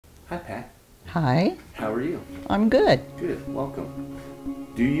Hi, Pat. Hi, How are you? I'm good. Good. Welcome.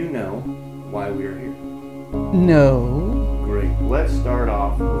 Do you know why we are here? No. Great. Let's start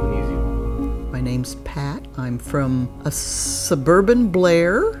off with an easy one. My name's Pat. I'm from a suburban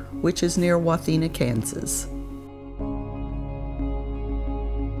Blair, which is near Wathena, Kansas.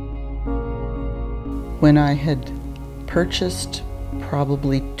 When I had purchased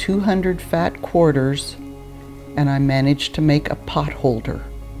probably 200 fat quarters, and I managed to make a pot holder.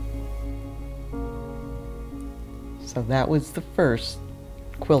 So that was the first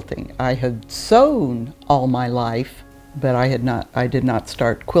quilting. I had sewn all my life, but I did not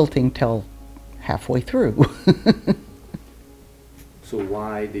start quilting till halfway through. So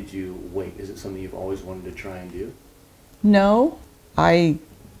why did you wait? Is it something you've always wanted to try and do? No, I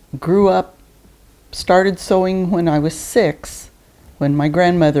grew up, started sewing when I was 6, when my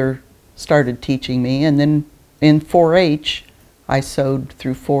grandmother started teaching me, and then in 4-H, I sewed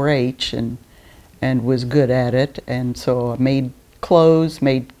through 4-H and was good at it, and so I made clothes,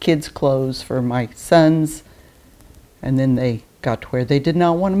 made kids' clothes for my sons, and then they got to where they did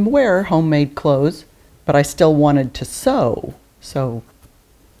not want to wear homemade clothes, but I still wanted to sew.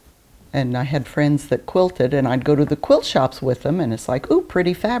 And I had friends that quilted, and I'd go to the quilt shops with them, and it's like, ooh,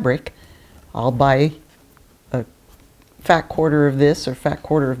 pretty fabric. I'll buy a fat quarter of this or fat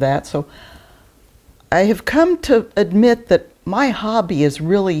quarter of that. So I have come to admit that my hobby is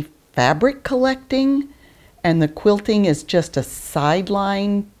really fabric collecting, and the quilting is just a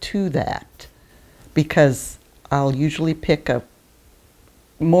sideline to that, because I'll usually pick a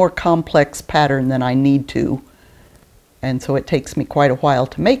more complex pattern than I need to, and so it takes me quite a while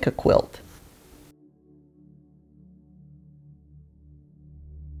to make a quilt.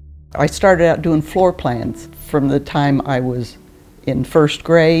 I started out doing floor plans from the time I was in 1st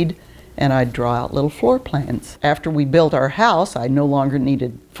grade, and I'd draw out little floor plans. After we built our house, I no longer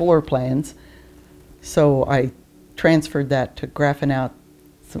needed floor plans, so I transferred that to graphing out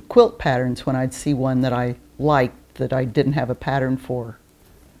some quilt patterns when I'd see one that I liked that I didn't have a pattern for.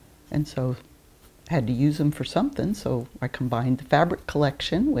 And so I had to use them for something, so I combined the fabric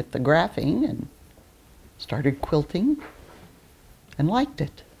collection with the graphing and started quilting and liked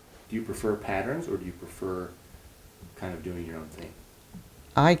it. Do you prefer patterns, or do you prefer kind of doing your own thing?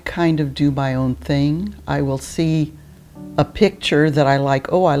 I kind of do my own thing. I will see a picture that I like,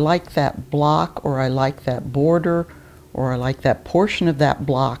 oh, I like that block, or I like that border, or I like that portion of that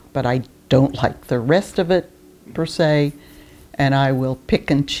block, but I don't like the rest of it per se, and I will pick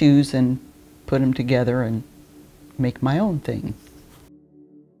and choose and put them together and make my own thing.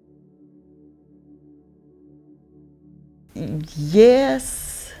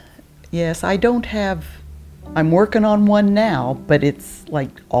 Yes, I don't have, I'm working on one now, but it's like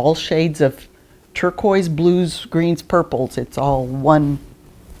all shades of turquoise, blues, greens, purples. It's all one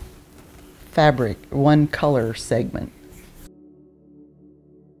fabric, one color segment.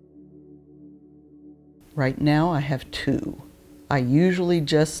 Right now I have 2. I usually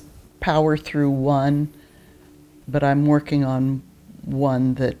just power through one, but I'm working on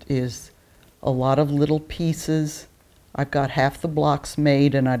one that is a lot of little pieces. I've got half the blocks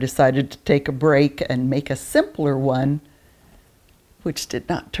made, and I decided to take a break and make a simpler one, which did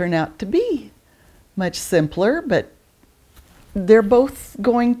not turn out to be much simpler, but they're both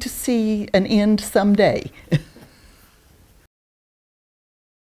going to see an end someday.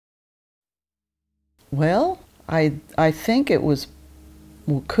 Well, I think it was,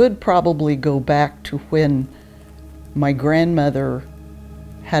 could probably go back to when my grandmother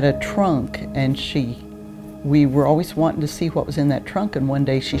had a trunk, and we were always wanting to see what was in that trunk, and one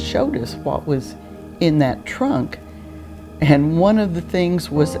day she showed us what was in that trunk. And one of the things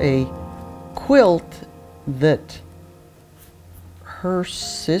was a quilt that her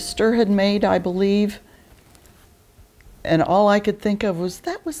sister had made, I believe. And all I could think of was,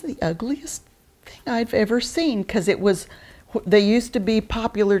 that was the ugliest thing I've ever seen, because it was, they used to be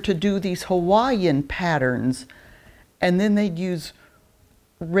popular to do these Hawaiian patterns, and then they'd use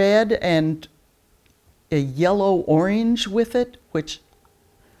red and a yellow orange with it, which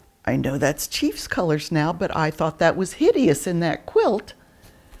I know that's Chief's colors now, but I thought that was hideous in that quilt.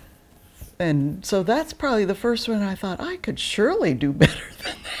 And so that's probably the first one I thought, I could surely do better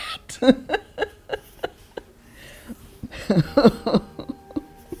than that.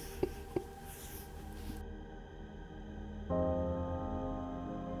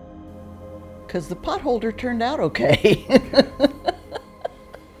 Because the pot holder turned out okay.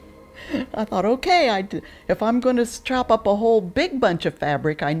 I thought, okay, if I'm going to chop up a whole big bunch of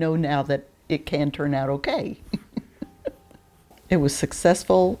fabric, I know now that it can turn out okay. It was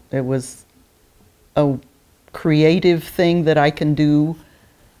successful. It was a creative thing that I can do,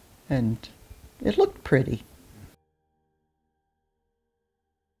 and it looked pretty.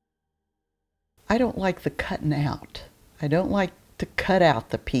 I don't like the cutting out. I don't like to cut out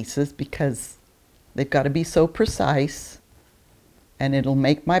the pieces because they've got to be so precise, and it'll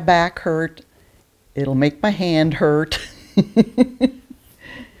make my back hurt, it'll make my hand hurt, and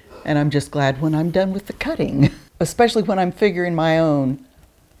I'm just glad when I'm done with the cutting. Especially when I'm figuring my own,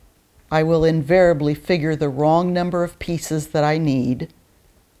 I will invariably figure the wrong number of pieces that I need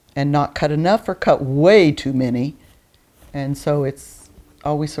and not cut enough or cut way too many, and so it's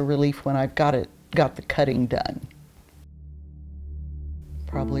always a relief when I've got the cutting done.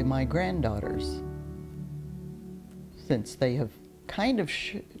 Probably my granddaughters, since they have kind of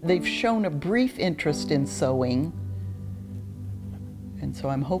they've shown a brief interest in sewing, and so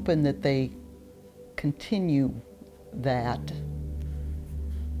I'm hoping that they continue that,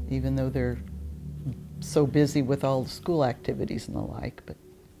 even though they're so busy with all the school activities and the like.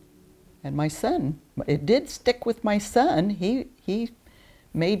 And my son, it did stick with my son. He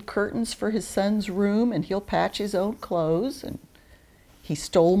made curtains for his son's room, and he'll patch his own clothes, and he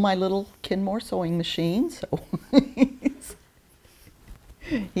stole my little Kenmore sewing machine, so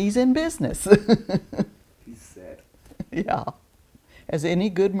he's in business. He's set. Yeah, as any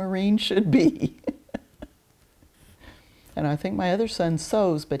good Marine should be. And I think my other son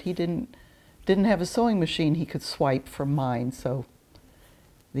sews, but he didn't have a sewing machine he could swipe from mine, so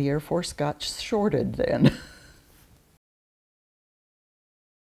the Air Force got shorted then.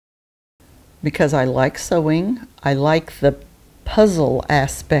 Because I like sewing, I like the puzzle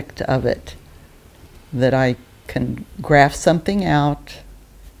aspect of it, that I can graph something out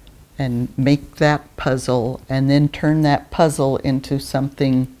and make that puzzle and then turn that puzzle into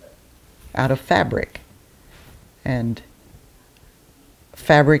something out of fabric. And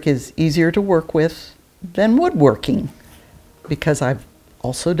fabric is easier to work with than woodworking, because I've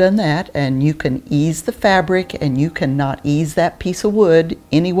also done that, and you can ease the fabric and you cannot ease that piece of wood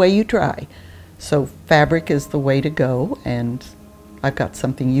any way you try. So fabric is the way to go, and I've got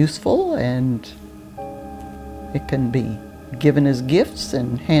something useful, and it can be given as gifts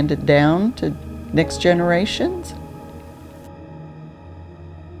and handed down to next generations.